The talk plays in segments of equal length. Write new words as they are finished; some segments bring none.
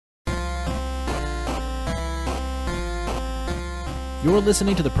You're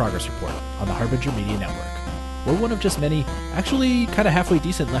listening to The Progress Report on the Harbinger Media Network. We're one of just many, actually kind of halfway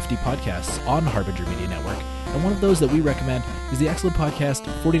decent lefty podcasts on Harbinger Media Network, and one of those that we recommend is the excellent podcast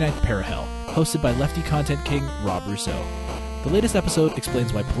 49th Parahell, hosted by lefty content king Rob Rousseau. The latest episode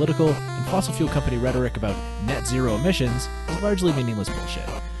explains why political and fossil fuel company rhetoric about net zero emissions is largely meaningless bullshit.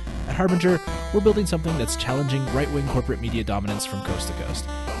 At Harbinger, we're building something that's challenging right-wing corporate media dominance from coast to coast.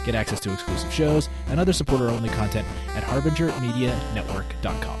 Get access to exclusive shows and other supporter-only content at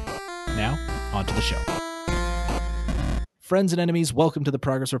harbingermedianetwork.com. Now, on to the show. Friends and enemies, welcome to the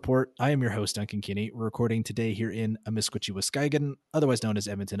Progress Report. I am your host, Duncan Kenney. We're recording today here in Amisquitchie, otherwise known as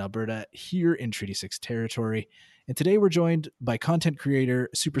Edmonton, Alberta, here in Treaty 6 territory. And today we're joined by content creator,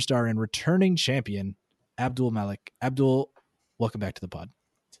 superstar, and returning champion, Abdul Malik. Abdul, welcome back to the pod.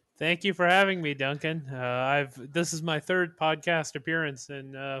 Thank you for having me, Duncan. This is my third podcast appearance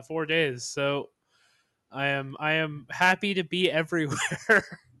in 4 days, so I am happy to be everywhere.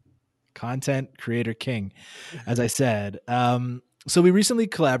 Content creator king, as I said. So we recently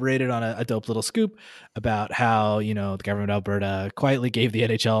collaborated on a dope little scoop about how, the government of Alberta quietly gave the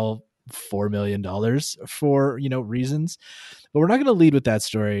NHL $4 million for, reasons. But we're not going to lead with that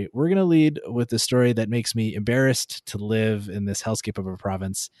story. We're going to lead with the story that makes me embarrassed to live in this hellscape of a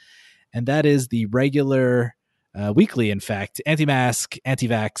province. And that is the regular, weekly, in fact, anti-mask,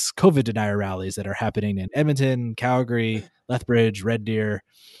 anti-vax, COVID denier rallies that are happening in Edmonton, Calgary, Lethbridge, Red Deer,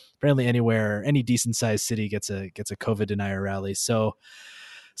 apparently anywhere, any decent sized city gets a COVID denier rally. So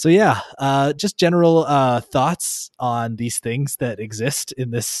yeah, just general thoughts on these things that exist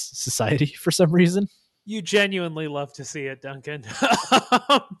in this society for some reason. You genuinely love to see it, Duncan.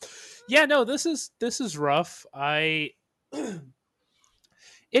 Yeah, no, this is rough. It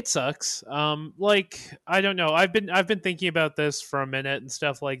sucks. I don't know. I've been thinking about this for a minute and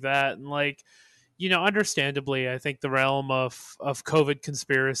stuff like that, and understandably, I think the realm of COVID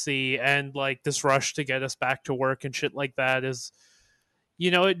conspiracy and this rush to get us back to work and shit like that is,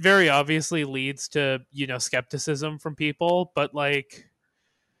 it very obviously leads to skepticism from people, but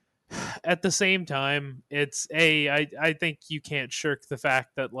at the same time, I think you can't shirk the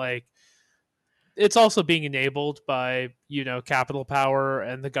fact that it's also being enabled by capital power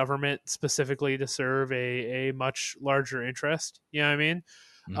and the government specifically to serve a much larger interest. You know what I mean?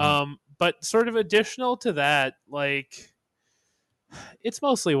 Mm-hmm. But sort of additional to that, it's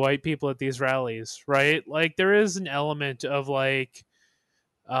mostly white people at these rallies, right? There is an element of I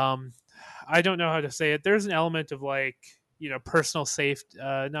don't know how to say it. There's an element of personal safety,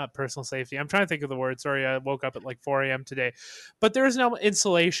 not personal safety. I'm trying to think of the word. Sorry, I woke up at 4 a.m. today. But there's no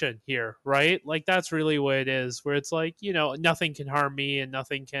insulation here, right? That's really what it is, where it's nothing can harm me and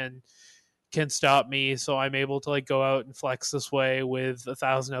nothing can stop me. So I'm able to go out and flex this way with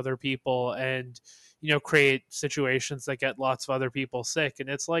 1,000 other people and, create situations that get lots of other people sick. And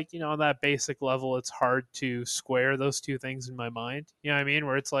it's on that basic level, it's hard to square those two things in my mind. You know what I mean?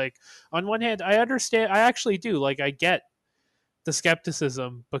 Where it's on one hand, I understand, I actually do, I get the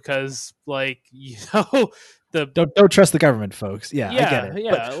skepticism because don't trust the government, folks. Yeah, I get it.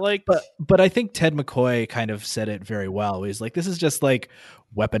 Yeah, but I think Ted McCoy kind of said it very well. He's this is just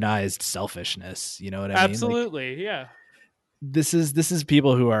weaponized selfishness. You know what I mean? Absolutely, yeah. This is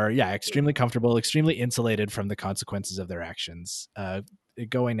people who are extremely comfortable, extremely insulated from the consequences of their actions,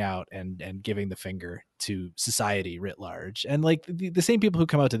 going out and giving the finger to society writ large. And the same people who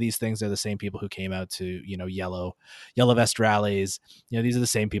come out to these things are the same people who came out to yellow vest rallies. These are the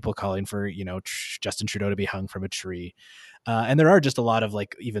same people calling for Justin Trudeau to be hung from a tree. And there are just a lot of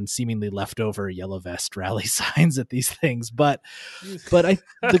even seemingly leftover yellow vest rally signs at these things, but I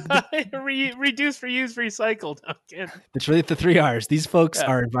reduce, reuse, recycle. Okay. It's really the 3 R's. These folks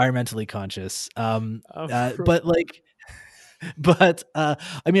are environmentally conscious. But I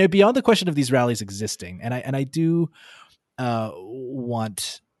mean, beyond the question of these rallies existing, and I do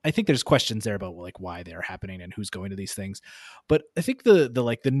I think there's questions there about why they're happening and who's going to these things. But I think the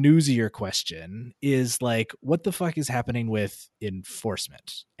newsier question is what the fuck is happening with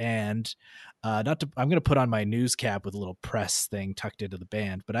enforcement? And I'm going to put on my news cap with a little press thing tucked into the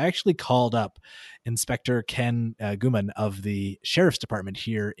band, but I actually called up Inspector Ken Guman of the Sheriff's Department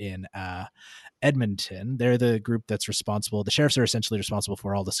here in Edmonton. They're the group that's responsible. The sheriffs are essentially responsible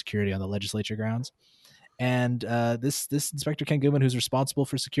for all the security on the legislature grounds. And this Inspector Ken Guman, who's responsible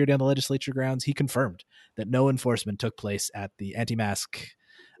for security on the legislature grounds, he confirmed that no enforcement took place at the anti-mask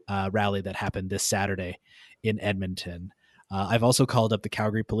rally that happened this Saturday in Edmonton. I've also called up the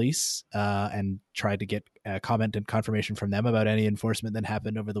Calgary police and tried to get comment and confirmation from them about any enforcement that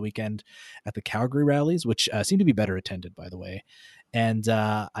happened over the weekend at the Calgary rallies, which seem to be better attended, by the way. and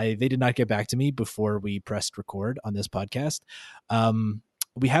they did not get back to me before we pressed record on this podcast.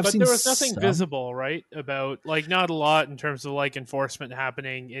 We have But seen there was nothing some visible, right? About like not a lot in terms of like enforcement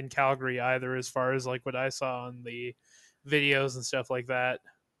happening in Calgary either, as far as like what I saw on the videos and stuff like that.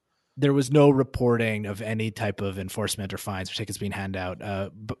 There was no reporting of any type of enforcement or fines or tickets being handed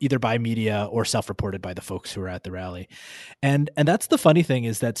out, either by media or self-reported by the folks who were at the rally. And that's the funny thing,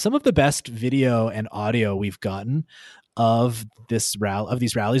 is that some of the best video and audio we've gotten of these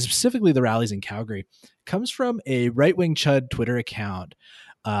rallies, specifically the rallies in Calgary, comes from a right-wing chud Twitter account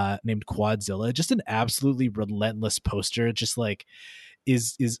named Quadzilla. Just an absolutely relentless poster, just like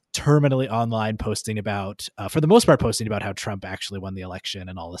is terminally online, posting about for the most part posting about how Trump actually won the election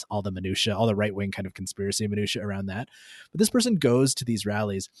and all the minutia, all the right-wing kind of conspiracy minutia around that. But this person goes to these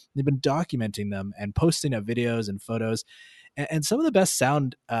rallies, they've been documenting them and posting up videos and photos, and some of the best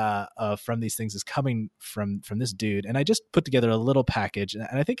sound from these things is coming from this dude. And I just put together a little package, and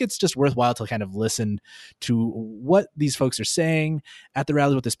I think it's just worthwhile to kind of listen to what these folks are saying at the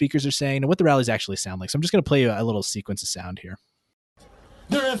rally, what the speakers are saying, and what the rallies actually sound like. So I'm just going to play a little sequence of sound here.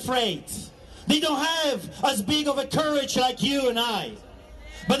 They're afraid. They don't have as big of a courage like you and I.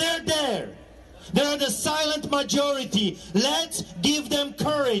 But they're there. They're the silent majority. Let's give them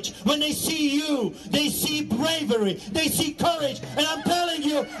courage. When they see you, they see bravery. They see courage. And I'm telling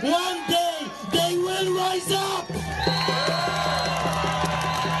you, one day they will rise up.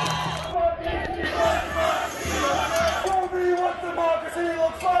 Show me what democracy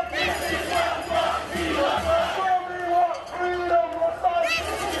looks like. This is what democracy looks like. Show me what freedom looks like.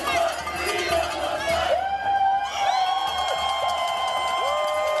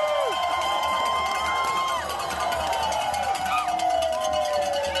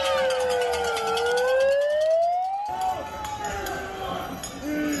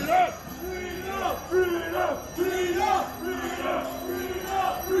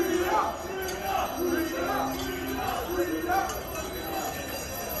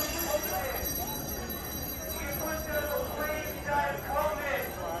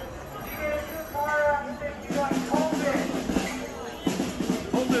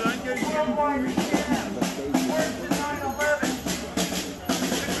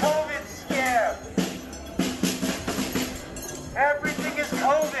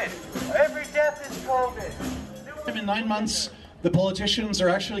 In 9 months, the politicians are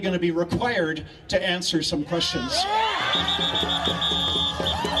actually going to be required to answer some questions. I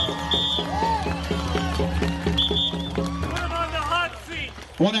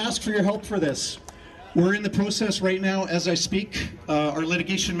want to ask for your help for this. We're in the process right now as I speak. Our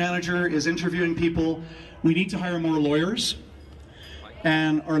litigation manager is interviewing people. We need to hire more lawyers.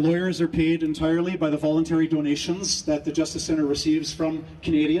 And our lawyers are paid entirely by the voluntary donations that the Justice Centre receives from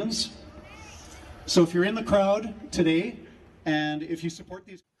Canadians. So if you're in the crowd today, and if you support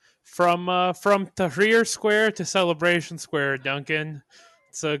these... From Tahrir Square to Celebration Square, Duncan,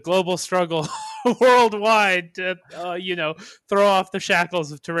 it's a global struggle worldwide to, throw off the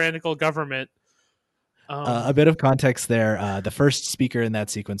shackles of tyrannical government. A bit of context there. The first speaker in that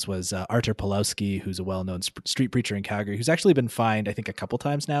sequence was Artur Pawlowski, who's a well-known street preacher in Calgary, who's actually been fined, I think, a couple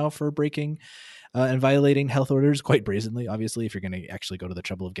times now for breaking and violating health orders quite brazenly, obviously, if you're going to actually go to the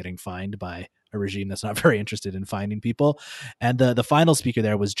trouble of getting fined by a regime that's not very interested in finding people. And the final speaker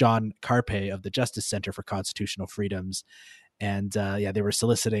there was John Carpe of the Justice Center for Constitutional Freedoms. And they were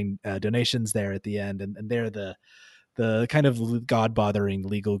soliciting donations there at the end. And they're the kind of God-bothering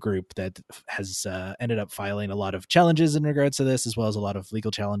legal group that has ended up filing a lot of challenges in regards to this, as well as a lot of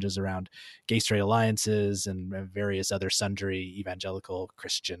legal challenges around gay-straight alliances and various other sundry evangelical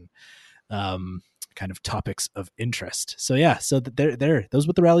Christian kind of topics of interest. So they're those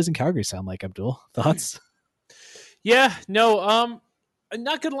what the rallies in Calgary sound like. Abdul, thoughts? Yeah, no, I'm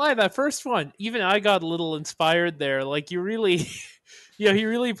not gonna lie, that first one, even I got a little inspired there. Like, you really he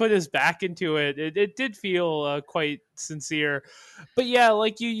really put his back into it. It did feel quite sincere. But yeah,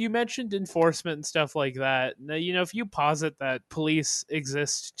 like you mentioned enforcement and stuff like that. Now, if you posit that police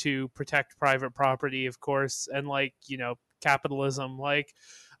exist to protect private property, of course, and capitalism,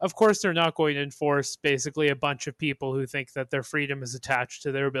 of course they're not going to enforce basically a bunch of people who think that their freedom is attached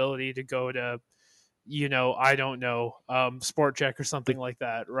to their ability to go to, I don't know, Sport Check or something like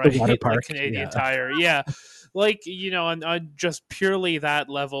that, right? The water park, like Canadian Tire. Yeah. On just purely that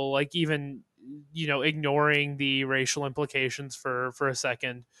level, even, ignoring the racial implications for a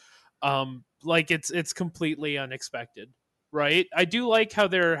second, it's completely unexpected, right? I do like how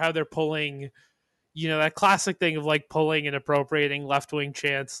they're pulling, that classic thing of pulling and appropriating left-wing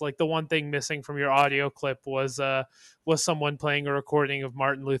chants. The one thing missing from your audio clip was someone playing a recording of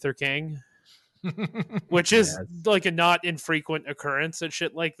Martin Luther King. which is Yes. like a not infrequent occurrence at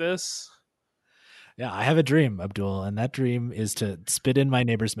shit like this. Yeah, I have a dream, Abdul, and that dream is to spit in my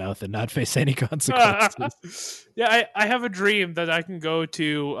neighbor's mouth and not face any consequences. Yeah, I have a dream that I can go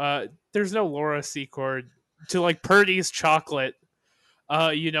to, there's no Laura Secord, to like Purdy's Chocolate,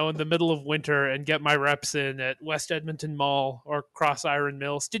 in the middle of winter and get my reps in at West Edmonton Mall or Cross Iron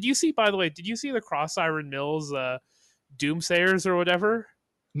Mills. By the way, did you see the Cross Iron Mills doomsayers or whatever?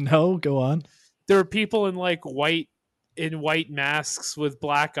 No, go on. There are people in like white masks with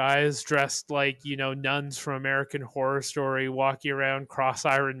black eyes, dressed like nuns from American Horror Story, walking around Cross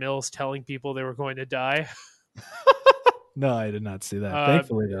Iron Mills telling people they were going to die. No, I did not see that.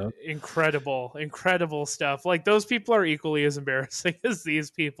 Thankfully, though. Incredible stuff. Like, those people are equally as embarrassing as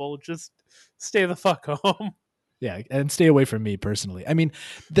these people. Just stay the fuck home. Yeah, and stay away from me personally. I mean,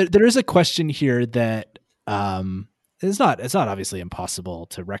 there is a question here that it's not obviously impossible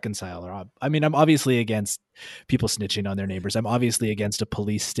to reconcile. Or I mean, I'm obviously against people snitching on their neighbors. I'm obviously against a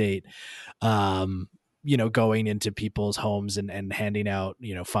police state, going into people's homes and handing out,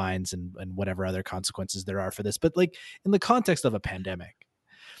 fines and whatever other consequences there are for this. But like in the context of a pandemic,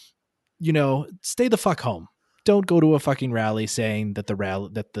 stay the fuck home. Don't go to a fucking rally saying that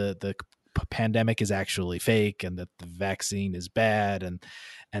the pandemic is actually fake and that the vaccine is bad and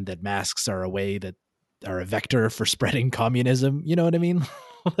that masks are a vector for spreading communism. You know what I mean?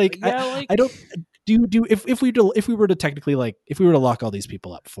 I don't do if we were to technically, like, if we were to lock all these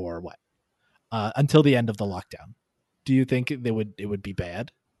people up for what? Until the end of the lockdown, do you think it would be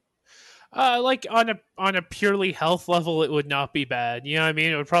bad? Like on a purely health level, it would not be bad. You know what I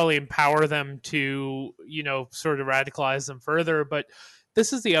mean? It would probably empower them to, sort of radicalize them further. But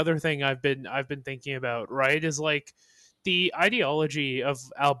this is the other thing I've been thinking about, right? Is like the ideology of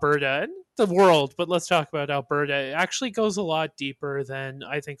Alberta and the world, but let's talk about Alberta. It actually goes a lot deeper than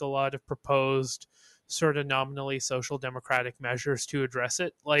I think a lot of proposed sort of nominally social democratic measures to address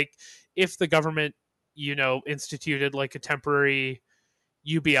it. Like, if the government, instituted like a temporary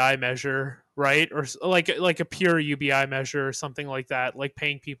UBI measure, right? Or like a pure UBI measure or something like that, like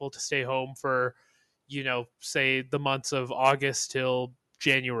paying people to stay home for, say the months of August till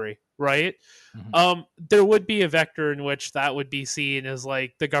January, right? Mm-hmm. There would be a vector in which that would be seen as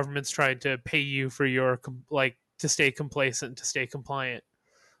like the government's trying to pay you for your to stay complacent, to stay compliant,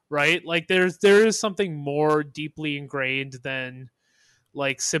 right? Like there is something more deeply ingrained than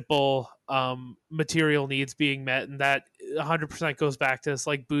like simple material needs being met, and that 100% goes back to this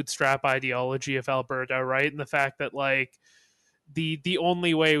like bootstrap ideology of Alberta, right? And the fact that like the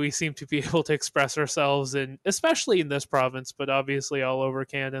only way we seem to be able to express ourselves, in especially in this province, but obviously all over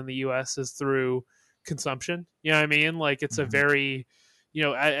Canada and the US, is through consumption. You know what I mean? Like, it's a very,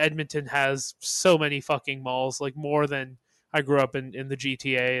 Edmonton has so many fucking malls, like more than I grew up in the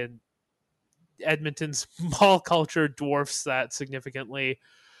GTA, and Edmonton's mall culture dwarfs that significantly,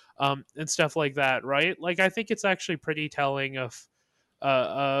 and stuff like that, right? Like, I think it's actually pretty telling of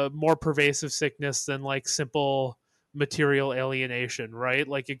a more pervasive sickness than like simple material alienation, right?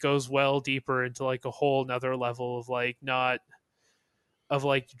 Like, it goes well deeper into like a whole nother level of like not of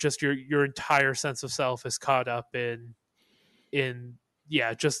like just your entire sense of self is caught up in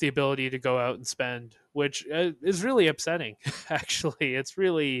just the ability to go out and spend, which is really upsetting. Actually, it's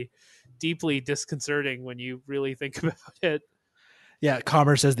really deeply disconcerting when you really think about it. Yeah,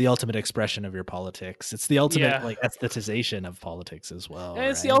 commerce as the ultimate expression of your politics. It's the ultimate like aesthetization of politics as well. And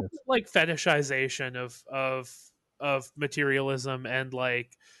it's the ultimate like fetishization of materialism and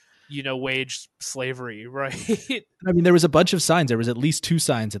like, wage slavery, right? I mean, there was a bunch of signs. There was at least 2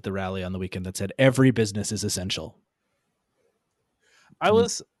 signs at the rally on the weekend that said every business is essential. Do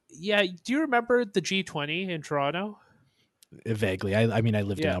you remember the G20 in Toronto? Vaguely. I mean, I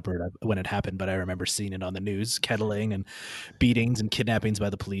lived in Alberta when it happened, but I remember seeing it on the news, kettling and beatings and kidnappings by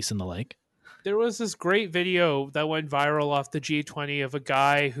the police and the like. There was this great video that went viral off the G20 of a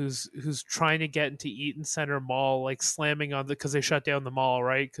guy who's trying to get into Eaton Center Mall, like slamming on because they shut down the mall,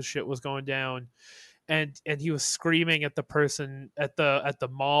 right? Because shit was going down. And he was screaming at the person at the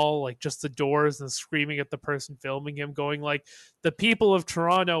mall, like just the doors, and screaming at the person filming him, going like, "The people of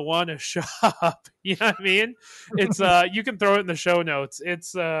Toronto want to shop." You know what I mean? It's you can throw it in the show notes.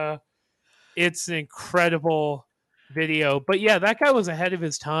 It's an incredible video. But yeah, that guy was ahead of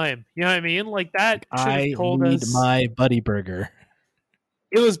his time. You know what I mean? Like, that should have told us. I need my buddy burger.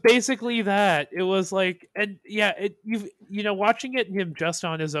 It was basically that. It was like, and yeah, watching it him just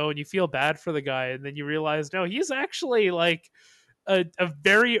on his own, you feel bad for the guy, and then you realize, no, he's actually like a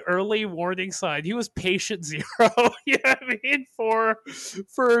very early warning sign. He was patient zero. You know what I mean?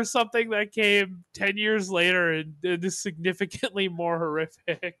 For something that came 10 years later and is significantly more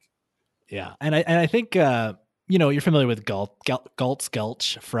horrific. Yeah. And I think, you're familiar with Galt's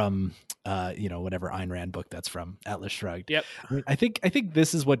Gulch from, whatever Ayn Rand book that's from, Atlas Shrugged. Yep. I think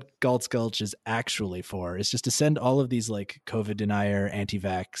this is what Galt's Gulch is actually for, is just to send all of these like COVID denier,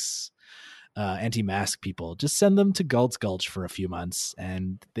 anti-vax, anti-mask people, just send them to Galt's Gulch for a few months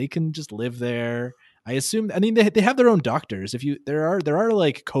and they can just live there. I mean, they have their own doctors. There are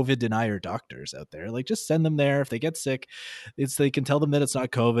like COVID denier doctors out there, like just send them there. If they get sick, they can tell them that it's not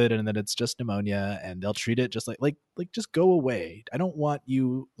COVID and that it's just pneumonia, and they'll treat it just like just go away. I don't want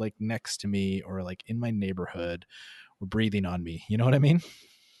you like next to me or like in my neighborhood or breathing on me. You know what I mean?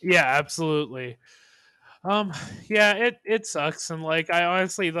 Yeah, absolutely. Yeah, it sucks. And like, I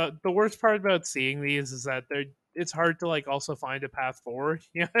honestly, the worst part about seeing these is that it's hard to like also find a path forward.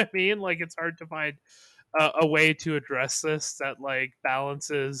 You know what I mean? Like, it's hard to find a way to address this that like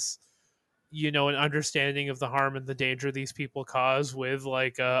balances, an understanding of the harm and the danger these people cause with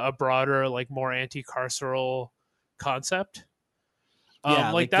like a broader, like more anti-carceral concept.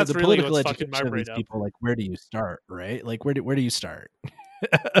 Yeah, like the that's really political what's fucking my education of brain these up. people. Like, where do you start, right? Like, where do you start?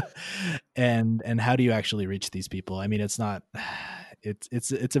 and how do you actually reach these people? I mean, it's not.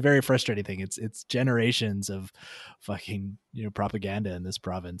 It's a very frustrating thing. It's generations of fucking propaganda in this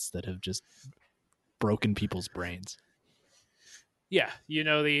province that have just broken people's brains. Yeah,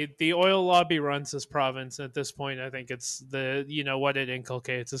 the oil lobby runs this province. At this point, I think it's what it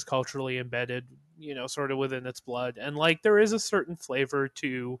inculcates is culturally embedded, sort of within its blood. And like there is a certain flavor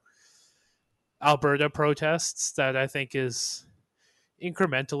to Alberta protests that I think is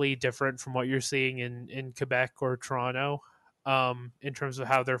incrementally different from what you're seeing in Quebec or Toronto, in terms of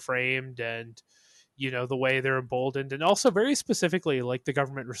how they're framed and the way they're emboldened, and also very specifically like the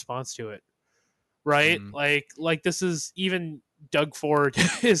government response to it. Right? Like this is even Doug Ford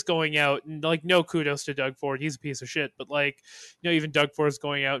is going out, and like no kudos to Doug Ford, he's a piece of shit, but like even Doug Ford is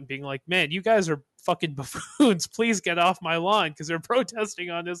going out and being like, man, you guys are fucking buffoons, please get off my lawn, because they're protesting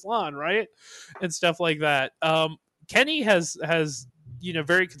on his lawn, right? And stuff like that. Kenney has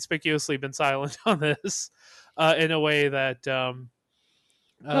very conspicuously been silent on this, in a way that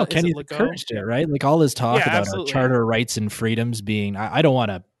Kenney's encouraged it, right? Like all his talk about our charter rights and freedoms being, I don't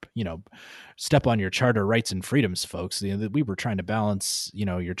want to step on your charter rights and freedoms, folks. We were trying to balance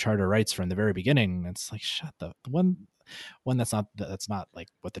your charter rights from the very beginning. It's like, shut the one that's not like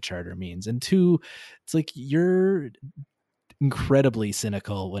what the charter means. And two, it's like you're incredibly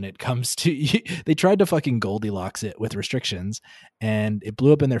cynical when it comes to they tried to fucking Goldilocks it with restrictions and it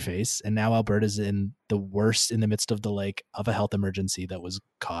blew up in their face, and now Alberta's in the midst of a health emergency that was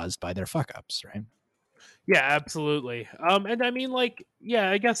caused by their fuck ups, right? Yeah, absolutely. And I mean, like, yeah,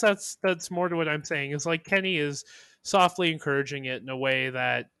 I guess that's more to what I'm saying is like Kenney is softly encouraging it in a way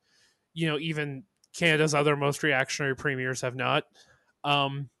that even Canada's other most reactionary premiers have not.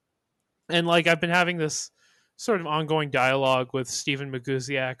 And like I've been having this sort of ongoing dialogue with Stephen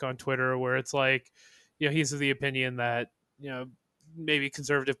Magusiak on Twitter, where it's like, he's of the opinion that maybe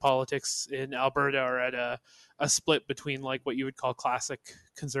conservative politics in Alberta are at a split between like what you would call classic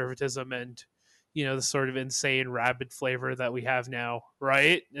conservatism and the sort of insane rabid flavor that we have now,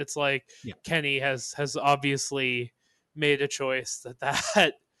 right? It's like Kenney has obviously made a choice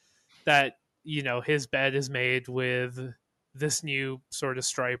that his bed is made with this new sort of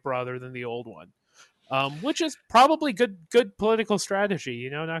stripe rather than the old one, which is probably good political strategy.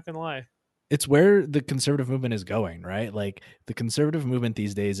 Not gonna lie. It's where the conservative movement is going, right? Like the conservative movement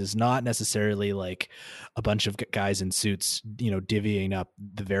these days is not necessarily like a bunch of guys in suits, divvying up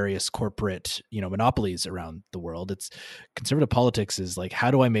the various corporate, monopolies around the world. It's conservative politics is like, how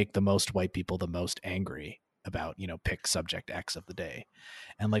do I make the most white people the most angry about, pick subject X of the day?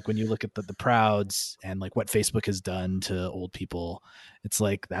 And like when you look at the Prouds and like what Facebook has done to old people, it's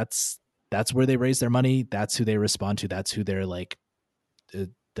like that's where they raise their money. That's who they respond to. That's who they're like.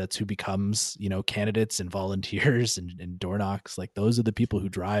 That's who becomes, candidates and volunteers and door knocks. Like those are the people who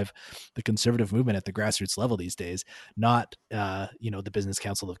drive the conservative movement at the grassroots level these days, not, the Business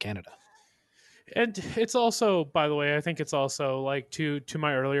Council of Canada. And it's also, by the way, I think it's also like to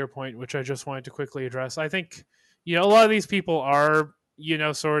my earlier point, which I just wanted to quickly address. I think, a lot of these people are,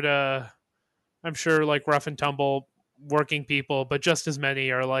 sort of, I'm sure like rough and tumble working people, but just as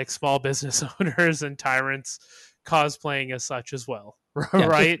many are like small business owners and tyrants cosplaying as such as well. Yeah,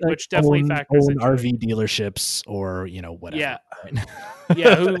 right, which definitely factors in into RV dealerships or whatever. Yeah, right?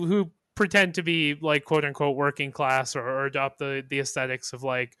 yeah, who pretend to be like quote unquote working class or adopt the aesthetics of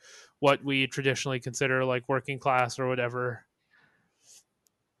like what we traditionally consider like working class or whatever.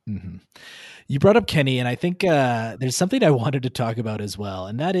 Mm-hmm. You brought up Kenney, and I think there's something I wanted to talk about as well,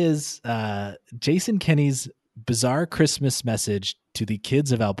 and that is Jason Kenney's bizarre Christmas message to the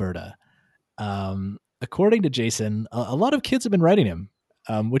kids of Alberta, According to Jason, a lot of kids have been writing him,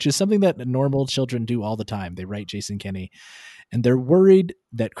 which is something that normal children do all the time. They write Jason Kenney, and they're worried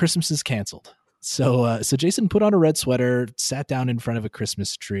that Christmas is canceled. So Jason put on a red sweater, sat down in front of a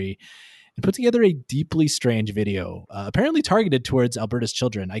Christmas tree, and put together a deeply strange video, apparently targeted towards Alberta's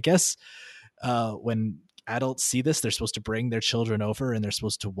children. I guess when adults see this, they're supposed to bring their children over and they're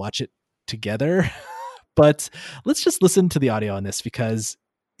supposed to watch it together. But let's just listen to the audio on this because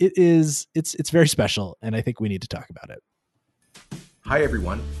it's very special, and I think we need to talk about it. Hi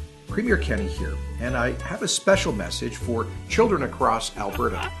everyone, Premier Kenney here, and I have a special message for children across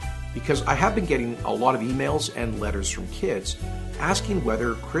Alberta because I have been getting a lot of emails and letters from kids asking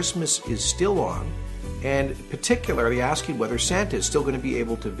whether Christmas is still on, and particularly asking whether Santa is still going to be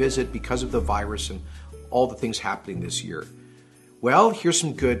able to visit because of the virus and all the things happening this year. Well, here's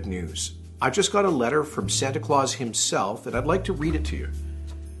some good news. I just got a letter from Santa Claus himself, and I'd like to read it to you.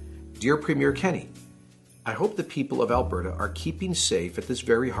 Dear Premier Kenney, I hope the people of Alberta are keeping safe at this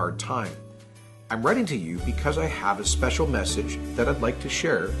very hard time. I'm writing to you because I have a special message that I'd like to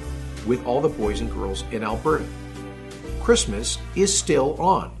share with all the boys and girls in Alberta. Christmas is still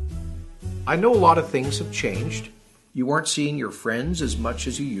on. I know a lot of things have changed. You aren't seeing your friends as much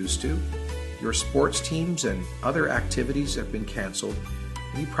as you used to. Your sports teams and other activities have been canceled,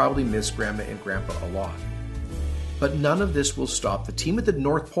 and you probably miss Grandma and Grandpa a lot. But none of this will stop the team at the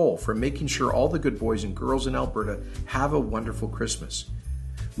North Pole from making sure all the good boys and girls in Alberta have a wonderful Christmas.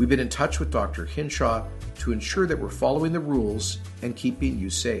 We've been in touch with Dr. Hinshaw to ensure that we're following the rules and keeping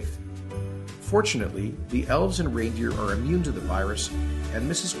you safe. Fortunately, the elves and reindeer are immune to the virus, and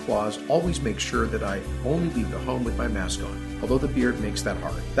Mrs. Claus always makes sure that I only leave the home with my mask on, although the beard makes that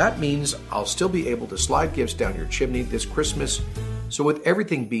hard. That means I'll still be able to slide gifts down your chimney this Christmas, so with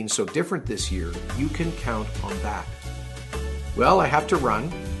everything being so different this year, you can count on that. Well, I have to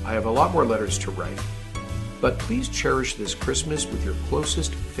run. I have a lot more letters to write. But please cherish this Christmas with your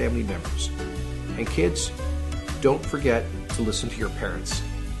closest family members. And kids, don't forget to listen to your parents.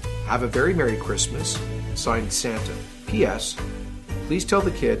 Have a very Merry Christmas. Signed, Santa. P.S. Please tell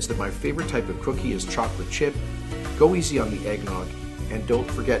the kids that my favorite type of cookie is chocolate chip. Go easy on the eggnog. And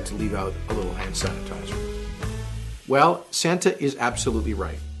don't forget to leave out a little hand sanitizer. Well, Santa is absolutely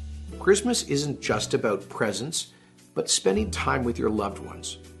right. Christmas isn't just about presents, but spending time with your loved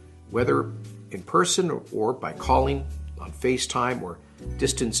ones, whether in person or by calling, on FaceTime, or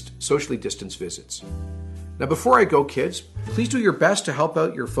socially distanced visits. Now, before I go, kids, please do your best to help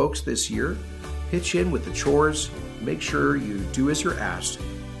out your folks this year. Pitch in with the chores, make sure you do as you're asked,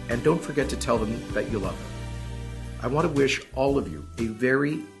 and don't forget to tell them that you love them. I want to wish all of you a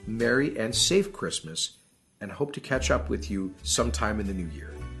very merry and safe Christmas, and hope to catch up with you sometime in the new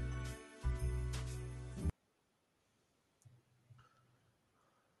year.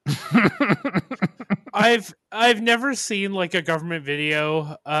 I've never seen like a government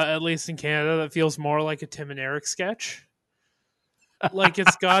video, at least in Canada, that feels more like a Tim and Eric sketch. Like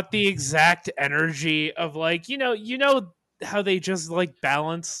it's got the exact energy of like, you know how they just like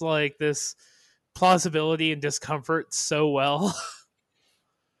balance like this plausibility and discomfort so well.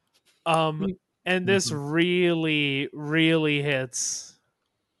 And this really, really hits.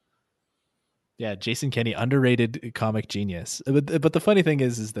 Yeah, Jason Kenney, underrated comic genius. But the funny thing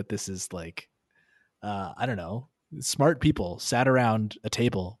is that this is like, I don't know, smart people sat around a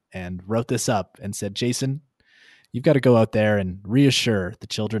table and wrote this up and said, Jason, you've got to go out there and reassure the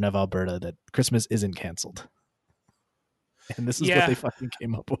children of Alberta that Christmas isn't canceled. And this is what they fucking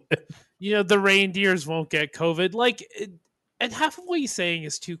came up with. You know, the reindeers won't get COVID. Like, and half of what he's saying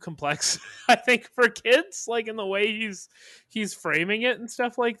is too complex, I think, for kids, like in the way he's framing it and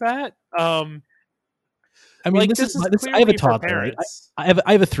stuff like that. I mean, like, this I have a toddler. Right? I have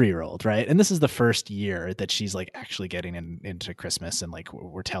a 3-year-old, right? And this is the first year that she's like actually getting into Christmas, and like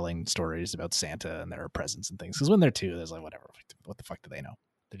we're telling stories about Santa and their presents and things. Because when they're 2, there's like whatever. What the fuck do they know?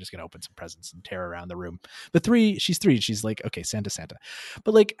 They're just gonna open some presents and tear around the room. But she's 3. She's like, okay, Santa.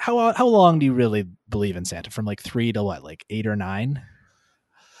 But like, how long do you really believe in Santa? From like 3 to what, like 8 or 9?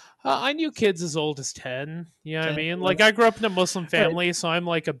 I knew kids as old as 10. You know what I mean? Like, I grew up in a Muslim family, so I'm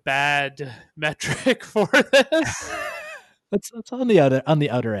like a bad metric for this. That's on the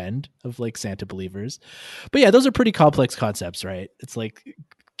outer end of like Santa believers. But yeah, those are pretty complex concepts, right? It's like,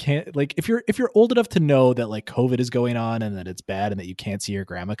 if you're old enough to know that like COVID is going on and that it's bad and that you can't see your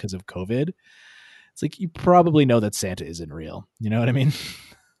grandma because of COVID, it's like you probably know that Santa isn't real. You know what I mean?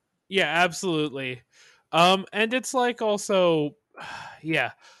 Yeah, absolutely. And it's like also,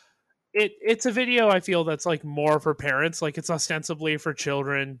 yeah. It's a video I feel that's like more for parents. Like it's ostensibly for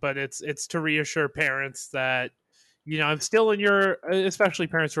children, but it's to reassure parents that, I'm still in your, especially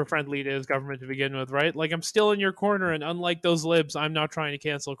parents who are friendly to his government to begin with, right? Like, I'm still in your corner, and unlike those libs, I'm not trying to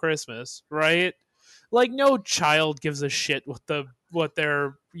cancel Christmas, right? Like, no child gives a shit what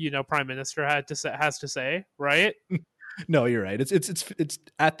their prime minister has to say, right? No, you're right. It's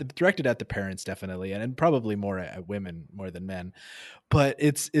directed at the parents, definitely, and probably more at women more than men. But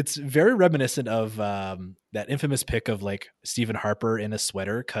it's very reminiscent of that infamous pic of like Stephen Harper in a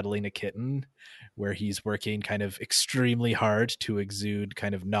sweater cuddling a kitten, where he's working kind of extremely hard to exude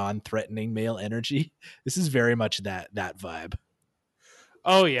kind of non-threatening male energy. This is very much that vibe.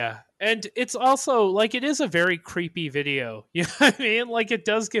 Oh yeah, and it's also like it is a very creepy video. You know what I mean? Like, it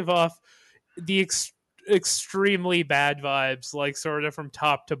does give off the extremely bad vibes, like sort of from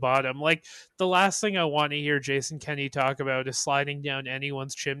top to bottom. Like, the last thing I want to hear Jason Kenney talk about is sliding down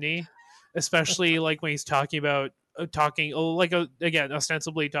anyone's chimney, especially like when he's talking about again,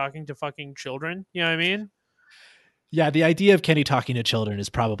 ostensibly talking to fucking children. You know what I mean? Yeah, the idea of Kenny talking to children is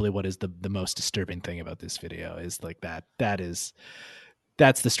probably what is the most disturbing thing about this video, is like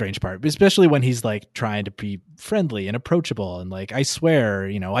that's the strange part, especially when he's like trying to be friendly and approachable and like, I swear,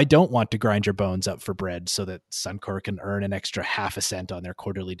 I don't want to grind your bones up for bread so that Suncor can earn an extra half a cent on their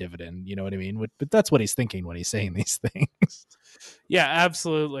quarterly dividend. You know what I mean? But that's what he's thinking when he's saying these things. Yeah,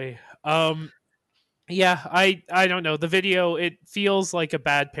 absolutely. Yeah, I don't know. The video, it feels like a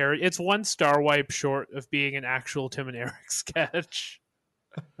bad parody. It's one star wipe short of being an actual Tim and Eric sketch.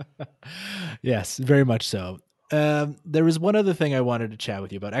 Yes, very much so. There was one other thing I wanted to chat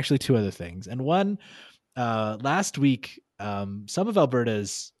with you about, actually two other things. And one, last week, some of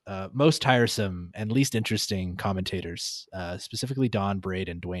Alberta's most tiresome and least interesting commentators, specifically Don Braid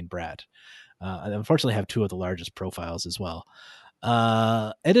and Dwayne Bratt, unfortunately have two of the largest profiles as well,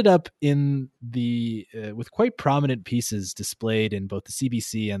 ended up in the with quite prominent pieces displayed in both the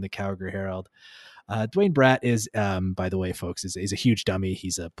CBC and the Calgary Herald. Dwayne Bratt is, by the way, folks, is a huge dummy.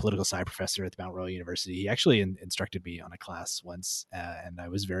 He's a political science professor at the Mount Royal University. He actually instructed me on a class once, and I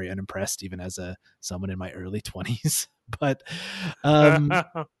was very unimpressed, even as someone in my early 20s. But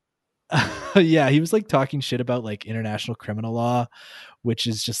yeah, he was like talking shit about like international criminal law, which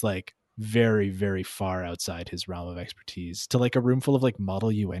is just like very, very far outside his realm of expertise, to like a room full of like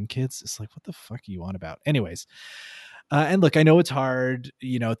model UN kids. It's like, what the fuck are you on about? Anyways. And look, I know it's hard.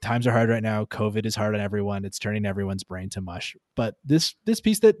 Times are hard right now. COVID is hard on everyone. It's turning everyone's brain to mush. But this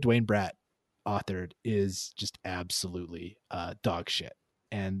piece that Dwayne Bratt authored is just absolutely dog shit.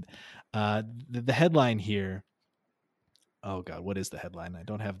 And the headline here. Oh God, what is the headline? I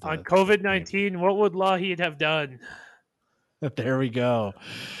don't have the on COVID-19. What would Lougheed have done? There we go.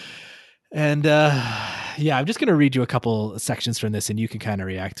 And yeah, I'm just going to read you a couple sections from this, and you can kind of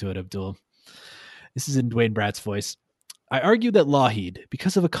react to it, Abdul. This is in Dwayne Bratt's voice. I argue that Lougheed,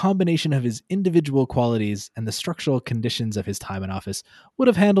 because of a combination of his individual qualities and the structural conditions of his time in office, would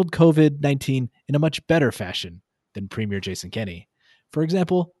have handled COVID-19 in a much better fashion than Premier Jason Kenney. For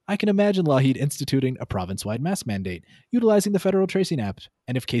example, I can imagine Lougheed instituting a province-wide mask mandate, utilizing the federal tracing app,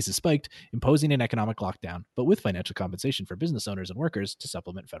 and if cases spiked, imposing an economic lockdown, but with financial compensation for business owners and workers to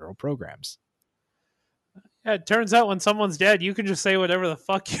supplement federal programs. Yeah, it turns out when someone's dead, you can just say whatever the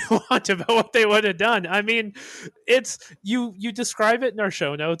fuck you want about what they would have done. I mean, it's you describe it in our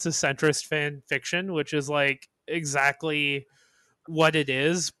show notes as centrist fan fiction, which is like exactly what it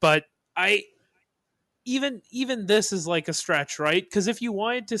is. But even this is like a stretch, right? Because if you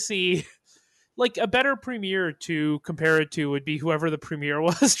wanted to see like a better premier to compare it to would be whoever the premier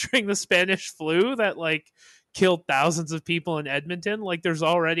was during the Spanish flu that like killed thousands of people in Edmonton. Like, there's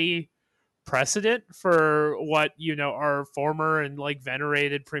already precedent for what our former and like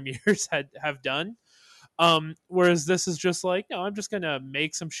venerated premiers have done, whereas this is just like, no, I'm just gonna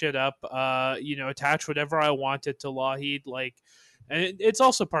make some shit up, attach whatever I wanted to Lougheed, like, and it's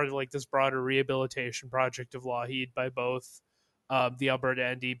also part of like this broader rehabilitation project of Lougheed by both the Alberta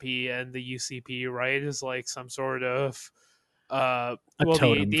NDP and the UCP, right? Is like some sort of a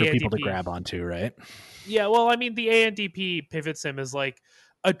totem the for ANDP, people to grab onto, right? Yeah, well, I mean, the ANDP pivots him as like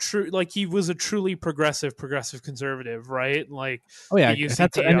he was a truly progressive conservative, right? Like, oh yeah, the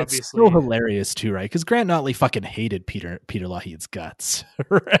UCP, and obviously. It's so hilarious too, right? Because Grant Notley fucking hated Peter Lougheed's guts,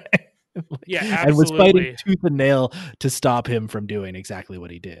 right? Yeah, absolutely. And was fighting tooth and nail to stop him from doing exactly what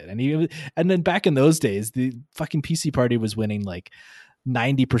he did. And then back in those days, the fucking PC party was winning like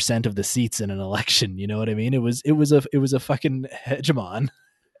 90% of the seats in an election. You know what I mean? It was a fucking hegemon,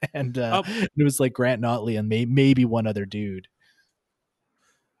 and it was like Grant Notley and maybe one other dude.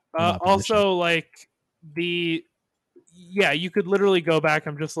 Also, like you could literally go back.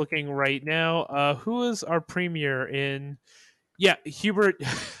 I'm just looking right now. Who is our premier in? Yeah, Hubert.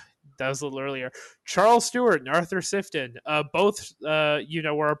 that was a little earlier. Charles Stewart and Arthur Sifton, both,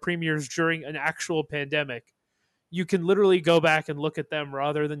 were our premiers during an actual pandemic. You can literally go back and look at them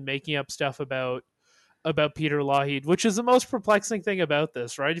rather than making up stuff about Peter Lougheed, which is the most perplexing thing about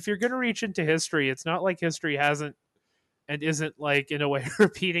this, right? If you're going to reach into history, it's not like history hasn't and isn't, like, in a way,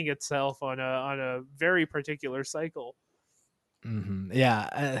 repeating itself on a very particular cycle. Mm-hmm.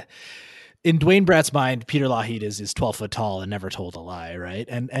 Yeah. In Dwayne Bratt's mind, Peter Lougheed is 12 foot tall and never told a lie, right?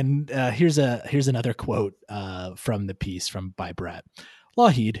 And here's another quote from the piece by Bratt.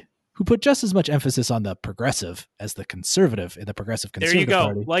 Lougheed, who put just as much emphasis on the progressive as the conservative in the Progressive Conservative Party. There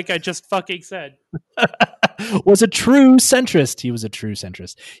you go. Party, like I just fucking said. was a true centrist. He was a true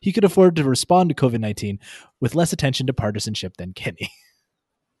centrist. He could afford to respond to COVID-19 with less attention to partisanship than Kenney.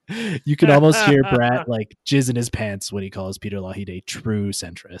 You can almost hear Bratt like jizz in his pants when he calls Peter Lougheed a true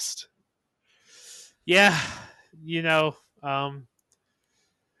centrist. Yeah,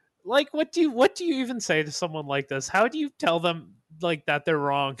 like what do you even say to someone like this? How do you tell them like that they're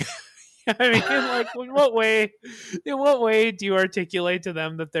wrong? I mean, like, in what way do you articulate to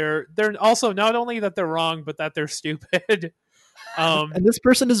them that they're also not only that they're wrong, but that they're stupid? And this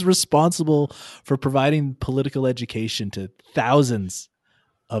person is responsible for providing political education to thousands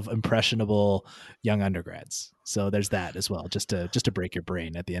of impressionable young undergrads. So there's that as well, just to break your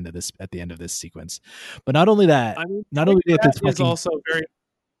brain at the end of this sequence. But not only that, not only that, is also very.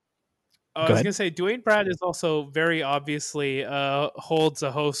 I was going to say, Dwayne Bratt is also very obviously holds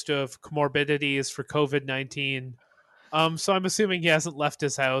a host of comorbidities for COVID-19. So I'm assuming he hasn't left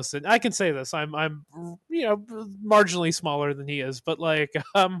his house, and I can say this: I'm marginally smaller than he is, but like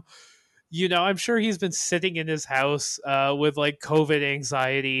I'm sure he's been sitting in his house with like COVID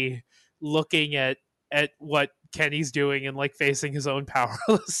anxiety, looking at what Kenney's doing and like facing his own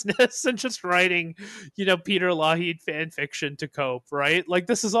powerlessness and just writing, Peter Lougheed fan fiction to cope, right? Like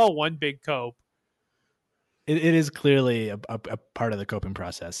this is all one big cope. It is clearly a part of the coping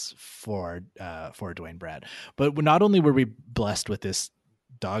process for Dwayne Bratt. But not only were we blessed with this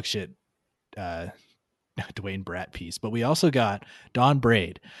dog shit Dwayne Bratt piece, but we also got Don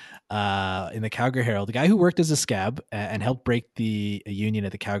Braid in the Calgary Herald, the guy who worked as a scab and helped break the union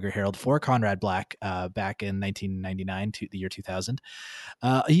at the Calgary Herald for Conrad Black back in 1999 to the year 2000.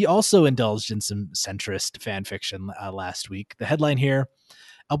 He also indulged in some centrist fan fiction last week. The headline here: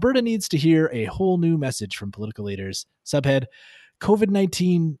 Alberta needs to hear a whole new message from political leaders. Subhead: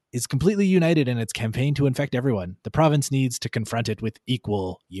 COVID-19 is completely united in its campaign to infect everyone. The province needs to confront it with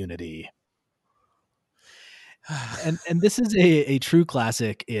equal unity. And this is a true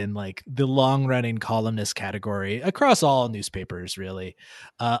classic in like the long running columnist category across all newspapers, really,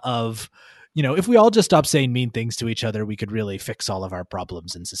 of, if we all just stop saying mean things to each other, we could really fix all of our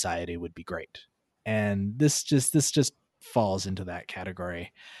problems in society. Would be great. And this just falls into that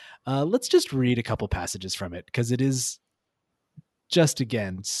category. Let's just read a couple passages from it, because it is just,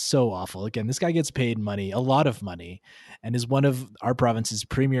 again, so awful. Again, this guy gets paid money, a lot of money, and is one of our province's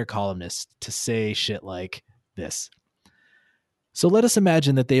premier columnists to say shit like this. So let us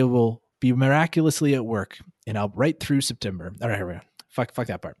imagine that they will be miraculously at work right through September. All right, here we go. Fuck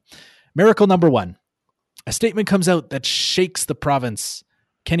that part. Miracle number 1. A statement comes out that shakes the province.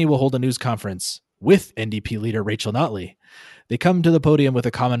 Kenney will hold a news conference with NDP leader Rachel Notley. They come to the podium with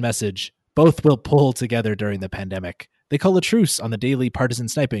a common message. Both will pull together during the pandemic. They call a truce on the daily partisan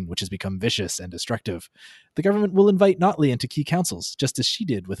sniping, which has become vicious and destructive. The government will invite Notley into key councils, just as she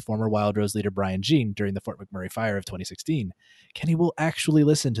did with former Wild Rose leader Brian Jean during the Fort McMurray fire of 2016. Kenney will actually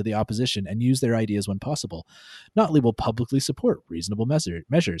listen to the opposition and use their ideas when possible. Notley will publicly support reasonable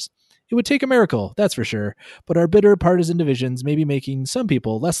measures. It would take a miracle, that's for sure, but our bitter partisan divisions may be making some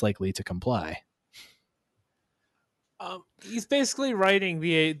people less likely to comply. He's basically writing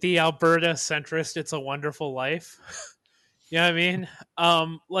the Alberta centrist "It's a Wonderful Life." You know what I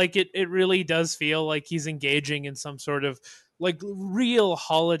mean? Like it really does feel like he's engaging in some sort of like real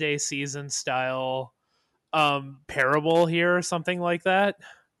holiday season style parable here or something like that.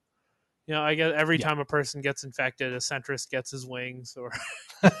 I guess every time a person gets infected, a centrist gets his wings or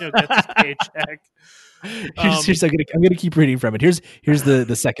gets his paycheck. I'm gonna keep reading from it. Here's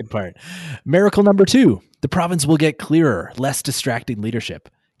the second part. Miracle number 2. The province will get clearer, less distracting leadership.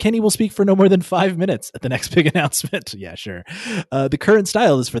 Kenney will speak for no more than 5 minutes at the next big announcement. Yeah, sure. The current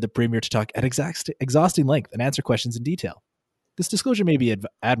style is for the premier to talk at exhausting length and answer questions in detail. This disclosure may be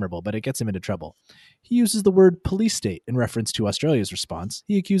admirable, but it gets him into trouble. He uses the word police state in reference to Australia's response.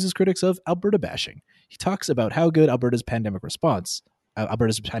 He accuses critics of Alberta bashing. He talks about how good Alberta's pandemic response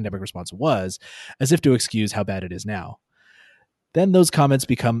was, as if to excuse how bad it is now. then those comments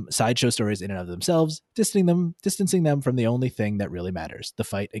become sideshow stories in and of themselves, distancing them from the only thing that really matters, the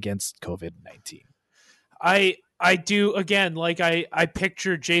fight against COVID-19. I do, again, like I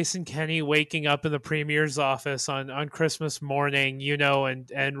picture Jason Kenney waking up in the premier's office on Christmas morning,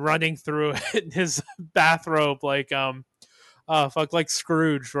 and running through it in his bathrobe like like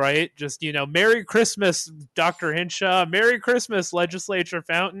Scrooge, right? Just, Merry Christmas, Dr. Hinshaw, Merry Christmas, Legislature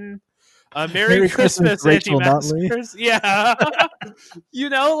Fountain. Merry Christmas, anti-maskers. Yeah.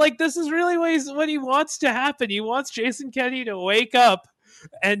 Like this is really what he wants to happen. He wants Jason Kenney to wake up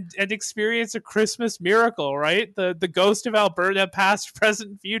and experience a Christmas miracle, right? The ghost of Alberta, past,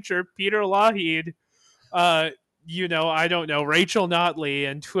 present, future, Peter Lougheed, I don't know, Rachel Notley,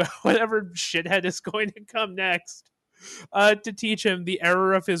 and whatever shithead is going to come next. To teach him the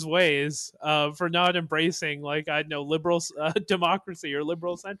error of his ways for not embracing, liberal democracy or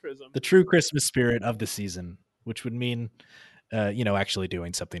liberal centrism. The true Christmas spirit of the season, which would mean, actually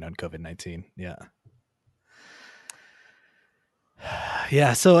doing something on COVID-19. Yeah.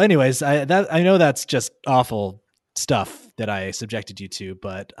 Yeah. So anyways, I know that's just awful stuff that I subjected you to,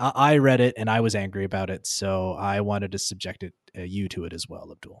 but I read it and I was angry about it. So I wanted to subject you to it as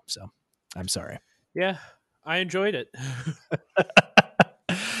well, Abdul. So I'm sorry. Yeah. I enjoyed it.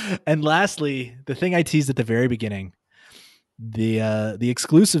 And lastly, the thing I teased at the very beginning, the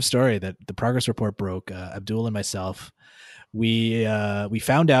exclusive story that the Progress Report broke, Abdul and myself, we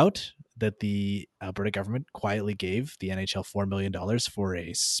found out that the Alberta government quietly gave the NHL $4 million for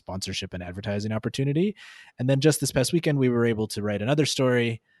a sponsorship and advertising opportunity. And then just this past weekend, we were able to write another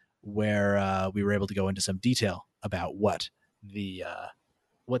story where we were able to go into some detail about what the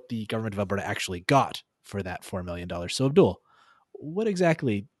government of Alberta actually got for that $4 million. So Abdul, what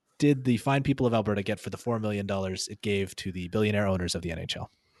exactly did the fine people of Alberta get for the $4 million it gave to the billionaire owners of the NHL?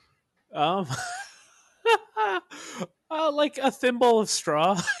 Like a thimble of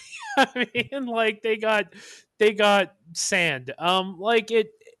straw. I mean, like they got sand.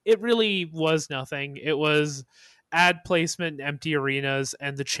 It really was nothing. It was ad placement in empty arenas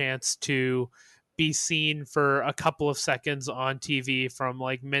and the chance to be seen for a couple of seconds on TV from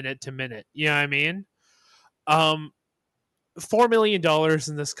like minute to minute. You know what I mean? $4 million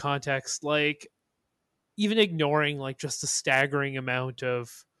in this context, like even ignoring like just the staggering amount of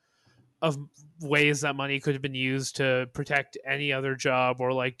ways that money could have been used to protect any other job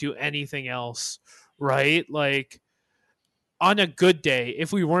or like do anything else, right? Like on a good day,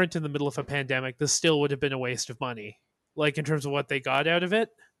 if we weren't in the middle of a pandemic, this still would have been a waste of money, like in terms of what they got out of it.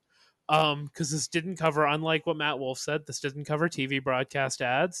 Because this didn't cover, unlike what Matt Wolf said, this didn't cover TV broadcast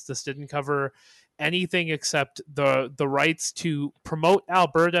ads. This didn't cover anything except the rights to promote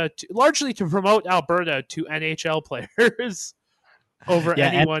Alberta, largely to promote Alberta to NHL players over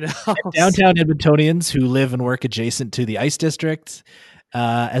anyone else. And downtown Edmontonians who live and work adjacent to the ice district,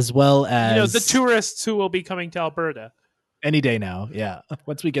 as well as the tourists who will be coming to Alberta any day now. Yeah,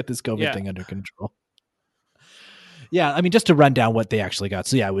 once we get this COVID thing under control. Yeah, I mean, just to run down what they actually got.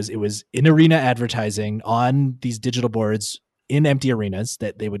 So yeah, it was in arena advertising on these digital boards in empty arenas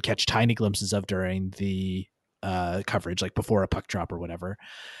that they would catch tiny glimpses of during the coverage, like before a puck drop or whatever.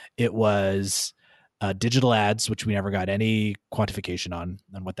 It was digital ads, which we never got any quantification on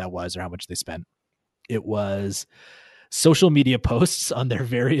what that was or how much they spent. It was social media posts on their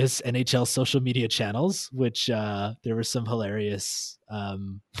various NHL social media channels, which there was some hilarious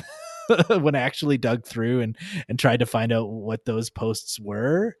when I actually dug through and tried to find out what those posts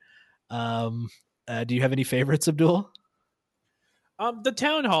were. Do you have any favorites, Abdul? The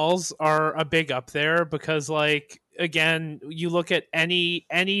town halls are a big up there because, like, again, you look at any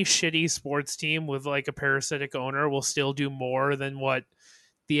shitty sports team with like a parasitic owner will still do more than what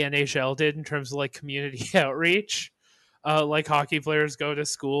the NHL did in terms of like community outreach. Like hockey players go to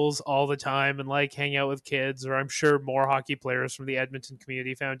schools all the time and like hang out with kids, or I'm sure more hockey players from the Edmonton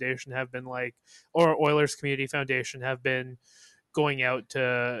Community Foundation have been or Oilers Community Foundation have been going out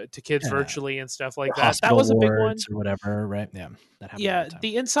to kids virtually and stuff like that. That was a big one or whatever, right? Yeah, that happened. Yeah,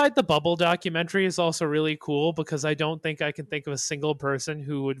 the Inside the Bubble documentary is also really cool because I don't think I can think of a single person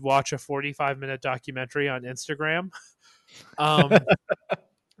who would watch a 45-minute documentary on Instagram.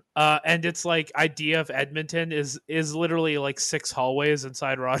 And it's like idea of Edmonton is literally like 6 hallways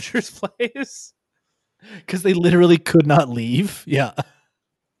inside Rogers Place because they literally could not leave. Yeah.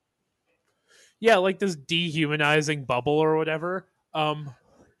 Yeah, like this dehumanizing bubble or whatever.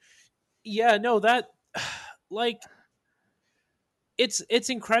 Yeah, no, that like it's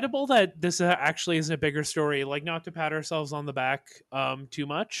incredible that this actually isn't a bigger story. Like, not to pat ourselves on the back too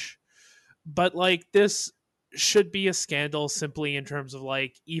much, but like this should be a scandal simply in terms of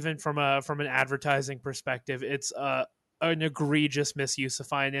like even from an advertising perspective. It's a an egregious misuse of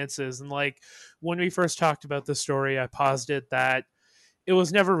finances. And like when we first talked about the story, I posited that it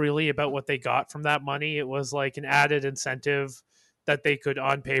was never really about what they got from that money. It was like an added incentive that they could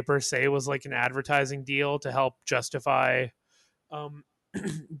on paper say was like an advertising deal to help justify um,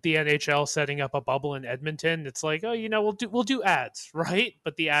 the NHL setting up a bubble in Edmonton. It's like, oh, we'll do ads, right?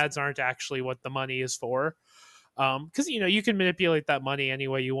 But the ads aren't actually what the money is for. Because you can manipulate that money any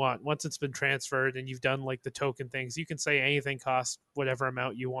way you want. Once it's been transferred and you've done like the token things, you can say anything costs whatever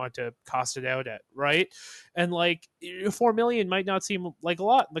amount you want to cost it out at, right? And like 4 million might not seem like a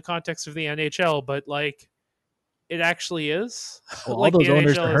lot in the context of the NHL, but like it actually is. Well, Like all the those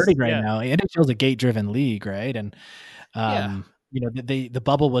owners NHL are is, hurting right yeah, now. NHL is a gate-driven league, right? And yeah. the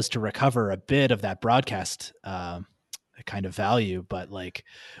bubble was to recover a bit of that broadcast kind of value, but like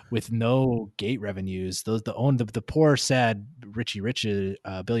with no gate revenues, the poor, sad, rich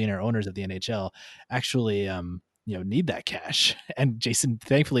billionaire owners of the NHL actually need that cash. And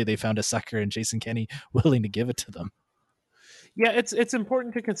thankfully they found a sucker in Jason Kenney willing to give it to them. Yeah, it's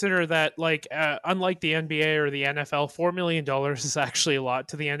important to consider that, like, unlike the NBA or the NFL, $4 million is actually a lot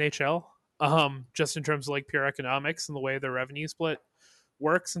to the NHL. Just in terms of like pure economics and the way the revenue split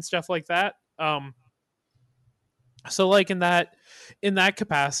works and stuff like that. So like in that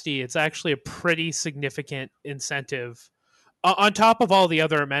capacity, it's actually a pretty significant incentive on top of all the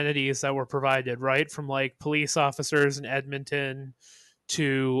other amenities that were provided, right? From like police officers in Edmonton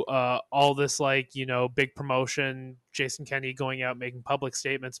to all this like big promotion, Jason Kenney going out making public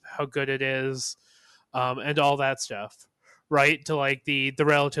statements about how good it is, and all that stuff, right? To like the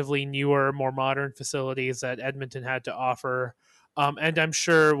relatively newer, more modern facilities that Edmonton had to offer, and I'm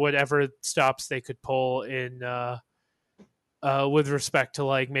sure whatever stops they could pull in with respect to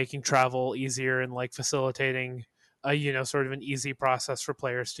like making travel easier and like facilitating sort of an easy process for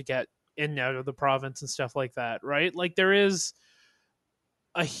players to get in and out of the province and stuff like that, right? Like there is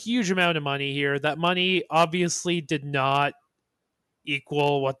a huge amount of money here. That money obviously did not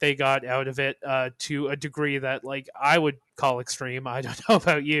equal what they got out of it to a degree that like I would call extreme. I don't know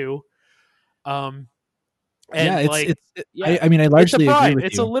about you. And yeah, yeah, I mean, I largely it's a agree bribe. with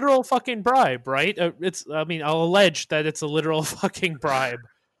It's you. a literal fucking bribe, right? I'll allege that it's a literal fucking bribe.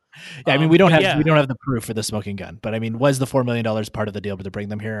 Yeah, I mean, we don't have yeah. the proof for the smoking gun, but I mean, was the $4 million part of the deal to bring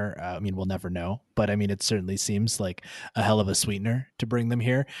them here? I mean, we'll never know, but I mean, it certainly seems like a hell of a sweetener to bring them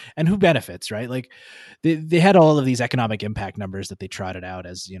here. And who benefits, right? Like they had all of these economic impact numbers that they trotted out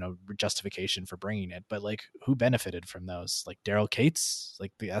as justification for bringing it, but like who benefited from those? Like Daryl Cates,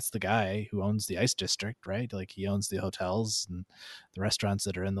 like that's the guy who owns the Ice District, right? Like he owns the hotels and the restaurants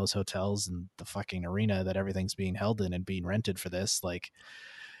that are in those hotels and the fucking arena that everything's being held in and being rented for this, like.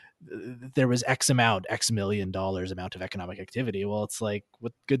 There was X million dollars amount of economic activity. Well, it's like,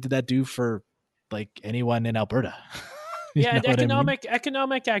 what good did that do for like anyone in Alberta? Yeah, and economic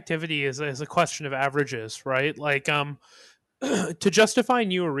economic activity is a question of averages, right? Like to justify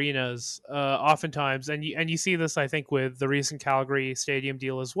new arenas, oftentimes, and you see this, I think, with the recent Calgary Stadium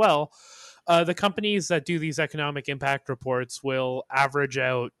deal as well. The companies that do these economic impact reports will average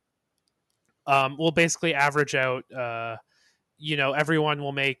out, will basically average out. Everyone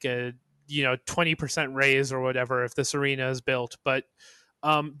will make a 20% raise or whatever if this arena is built, but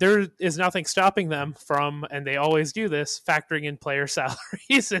there is nothing stopping them from, and they always do this, factoring in player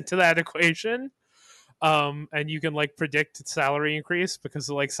salaries into that equation. And you can like predict salary increase because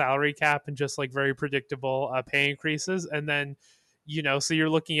of like salary cap and just like very predictable pay increases. And then, so you're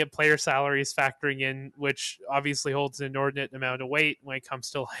looking at player salaries factoring in, which obviously holds an inordinate amount of weight when it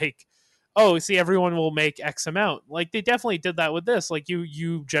comes to like, oh, see, everyone will make X amount. Like they definitely did that with this. Like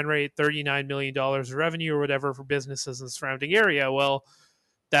you generate $39 million of revenue or whatever for businesses in the surrounding area. Well,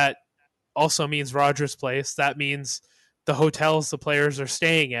 that also means Rogers Place. That means the hotels the players are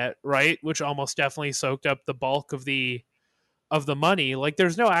staying at, right? Which almost definitely soaked up the bulk of the money. Like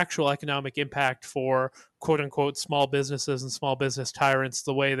there's no actual economic impact for quote unquote small businesses and small business tyrants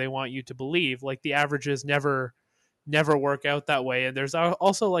the way they want you to believe. Like the averages never work out that way, and there's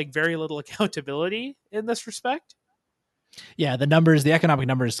also like very little accountability in this respect. Yeah, the economic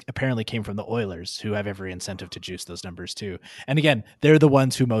numbers apparently came from the Oilers, who have every incentive to juice those numbers too. And again, they're the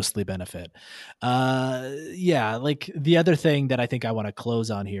ones who mostly benefit. Yeah, like the other thing that I think I want to close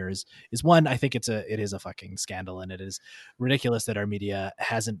on here is one, I think it is a fucking scandal, and it is ridiculous that our media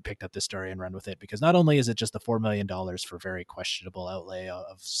hasn't picked up this story and run with it, because not only is it just the $4 million for very questionable outlay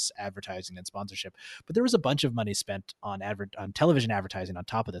of advertising and sponsorship, but there was a bunch of money spent on television advertising on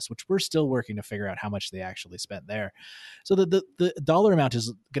top of this, which we're still working to figure out how much they actually spent there. So the dollar amount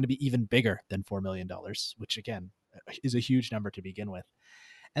is going to be even bigger than $4 million, which again is a huge number to begin with.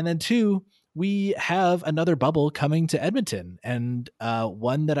 And then two, we have another bubble coming to Edmonton, and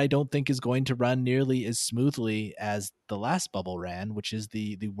one that I don't think is going to run nearly as smoothly as the last bubble ran, which is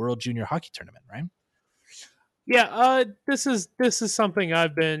the World Junior Hockey Tournament, right? Yeah, this is something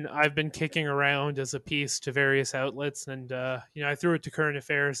I've been kicking around as a piece to various outlets, and I threw it to Current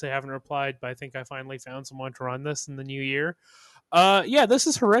Affairs. They haven't replied, but I think I finally found someone to run this in the new year. Yeah, this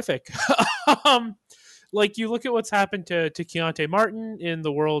is horrific. Like, you look at what's happened to Keontae Martin in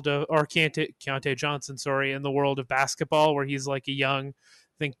the world of, or Keontae Johnson, sorry, in the world of basketball, where he's like a young,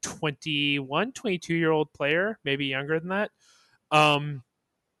 I think 21, 22-year-old player, maybe younger than that.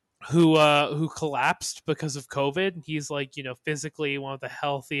 Who collapsed because of COVID. He's like, physically one of the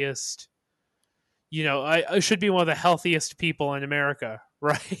healthiest, I should be one of the healthiest people in America,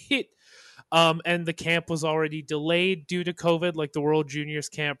 right? And the camp was already delayed due to COVID. Like, the World Juniors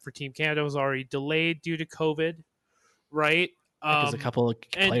camp for Team Canada was already delayed due to COVID, right? Because a couple of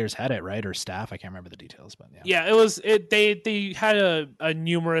players had it, right? Or staff. I can't remember the details, but yeah, they had a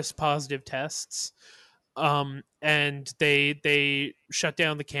numerous positive tests. And they shut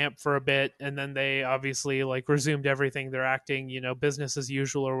down the camp for a bit, and then they obviously like resumed everything. They're acting, business as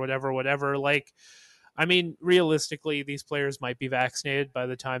usual or whatever. Like, I mean, realistically, these players might be vaccinated by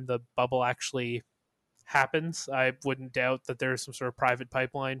the time the bubble actually happens. I wouldn't doubt that there's some sort of private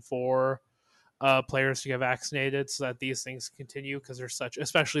pipeline for players to get vaccinated so that these things continue, because they're such,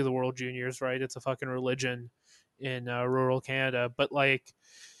 especially the World Juniors, right? It's a fucking religion in rural Canada. But like,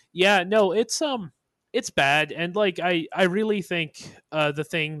 yeah, no, it's bad. And like, I really think the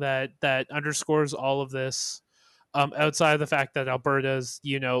thing that underscores all of this, outside of the fact that Alberta's,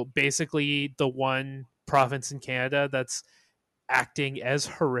 basically the one province in Canada that's acting as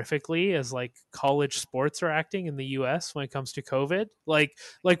horrifically as like college sports are acting in the US when it comes to COVID. Like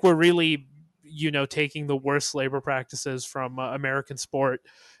we're really, taking the worst labor practices from American sport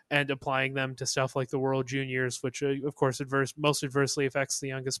and applying them to stuff like the World Juniors, which of course most adversely affects the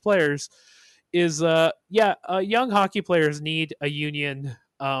youngest players. Is young hockey players need a union,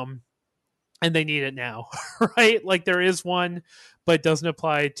 and they need it now, right? Like, there is one, but it doesn't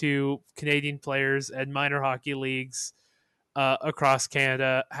apply to Canadian players, and minor hockey leagues across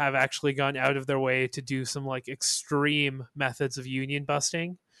Canada have actually gone out of their way to do some like extreme methods of union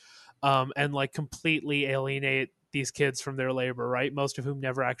busting, and like completely alienate these kids from their labor, right? Most of whom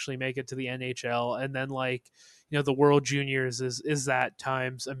never actually make it to the NHL. And then like, the World Juniors is that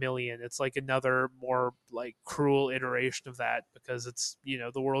times a million. It's like another more like cruel iteration of that, because it's,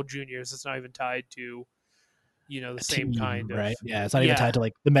 the World Juniors, it's not even tied to, the same team, kind of, right? Yeah, it's not even tied to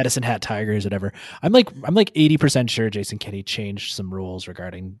like the Medicine Hat Tigers or whatever. I'm like 80% sure Jason Kenney changed some rules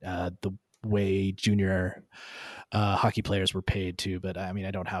regarding the way junior hockey players were paid too, but I mean,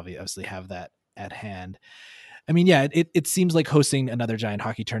 I don't obviously have that at hand. I mean, yeah, it seems like hosting another giant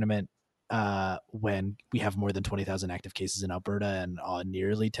hockey tournament when we have more than 20,000 active cases in Alberta and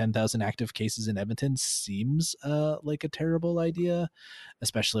nearly 10,000 active cases in Edmonton seems like a terrible idea,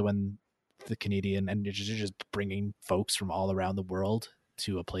 especially when the Canadian and you're just bringing folks from all around the world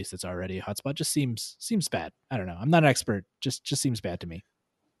to a place that's already a hotspot. Just seems bad. I don't know. I'm not an expert. Just seems bad to me.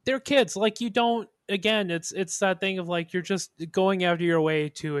 They're kids. Like, you don't, again, it's that thing of like, you're just going out of your way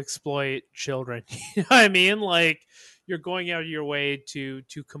to exploit children. You know what I mean? Like, you're going out of your way to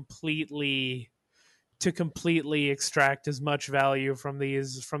completely extract as much value from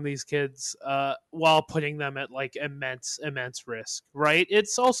these kids, while putting them at like immense risk, right?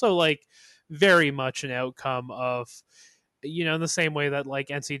 It's also like very much an outcome of, in the same way that like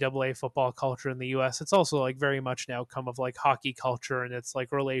NCAA football culture in the US, it's also like very much an outcome of like hockey culture and its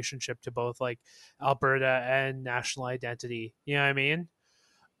like relationship to both like Alberta and national identity. You know what I mean?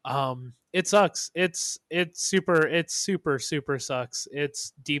 It sucks. It's super sucks.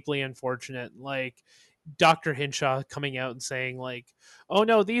 It's deeply unfortunate. Like, Dr. Hinshaw coming out and saying like, oh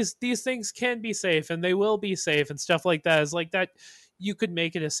no, these things can be safe and they will be safe and stuff like that, is like, that you could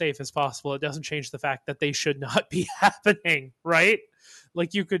make it as safe as possible. It doesn't change the fact that they should not be happening, right?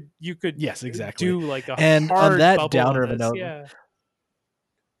 Like, you could yes, exactly, do like a and hard on that bubble downer on of a this. note, Yeah.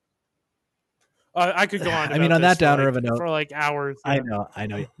 I could go on. I mean, on that downer of a note, for like hours. Yeah.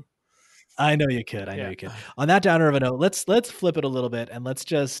 I know you could. You could. On that downer of a note, let's flip it a little bit, and let's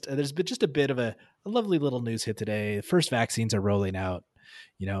just there's been just a bit of a lovely little news hit today. The first vaccines are rolling out,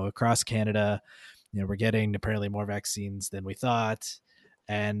 across Canada. We're getting apparently more vaccines than we thought,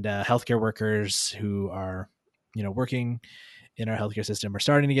 and healthcare workers who are, working in our healthcare system are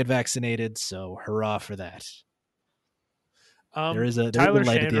starting to get vaccinated. So hurrah for that. There's a light Tyler at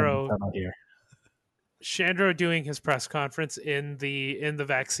the end of Shandro the tunnel here. Shandro doing his press conference in the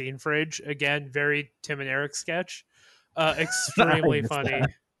vaccine fridge again. Very Tim and Eric sketch. Extremely funny.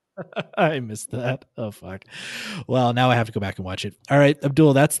 I missed that. Oh fuck. Well, now I have to go back and watch it. All right,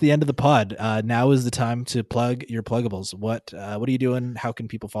 Abdul, that's the end of the pod. Now is the time to plug your pluggables. What are you doing? How can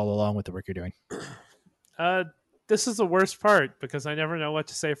people follow along with the work you're doing? This is the worst part because I never know what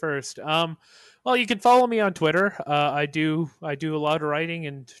to say first. Well, you can follow me on Twitter. I do a lot of writing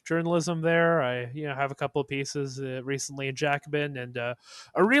and journalism there. I have a couple of pieces recently in Jacobin, and a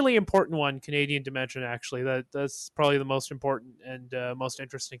really important one, Canadian Dimension. Actually, that's probably the most important and most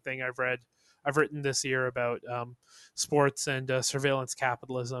interesting thing I've written this year about sports and surveillance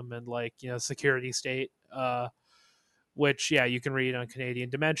capitalism and security state. Which you can read on Canadian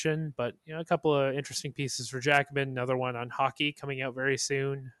Dimension, but a couple of interesting pieces for Jacobin, another one on hockey coming out very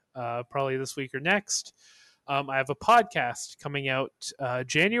soon, probably this week or next. I have a podcast coming out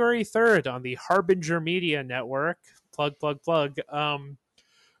January 3rd on the Harbinger Media Network, plug,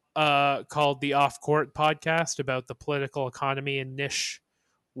 called the Off Court Podcast, about the political economy and niche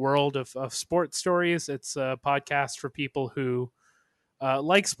world of sports stories. It's a podcast for people who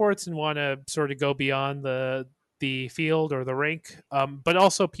like sports and want to sort of go beyond the field or the rink, but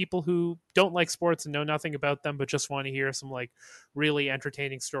also people who don't like sports and know nothing about them, but just want to hear some really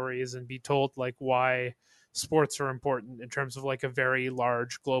entertaining stories and be told why sports are important in terms of a very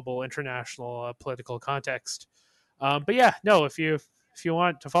large global international political context. But if you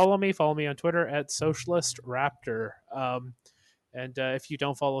want to follow me on Twitter at Socialist Raptor. And if you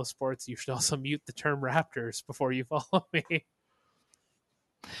don't follow sports, you should also mute the term Raptors before you follow me.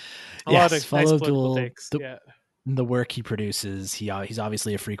 A lot of follow nice political takes. The work he produces. He's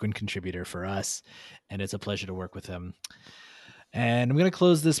obviously a frequent contributor for us, and it's a pleasure to work with him. And I'm going to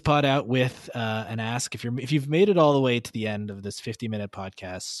close this pod out with an ask. If you've made it all the way to the end of this 50-minute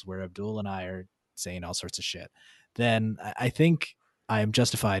podcast where Abdul and I are saying all sorts of shit, then I think I am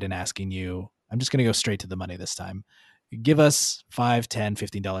justified in asking you. I'm just going to go straight to the money this time. Give us $5, $10,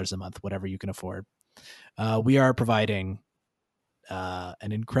 $15 a month, whatever you can afford. We are providing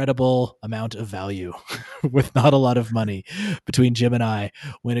an incredible amount of value with not a lot of money between Jim and I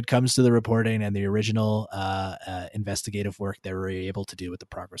when it comes to the reporting and the original investigative work that we're able to do with the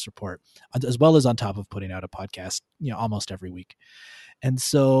Progress Report, as well as on top of putting out a podcast, almost every week. And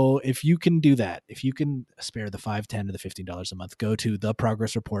so if you can do that, if you can spare the $5, $10 to the $15 a month, go to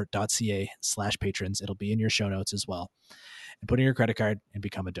theprogressreport.ca/patrons. It'll be in your show notes as well, and put in your credit card and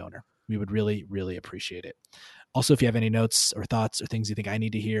become a donor. We would really, really appreciate it. Also, if you have any notes or thoughts or things you think I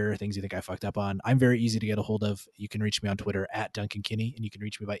need to hear, things you think I fucked up on, I'm very easy to get a hold of. You can reach me on Twitter at Duncan Kenney, and you can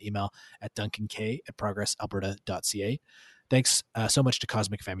reach me by email at duncank@progressalberta.ca. Thanks so much to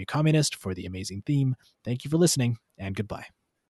Cosmic Family Communist for the amazing theme. Thank you for listening, and goodbye.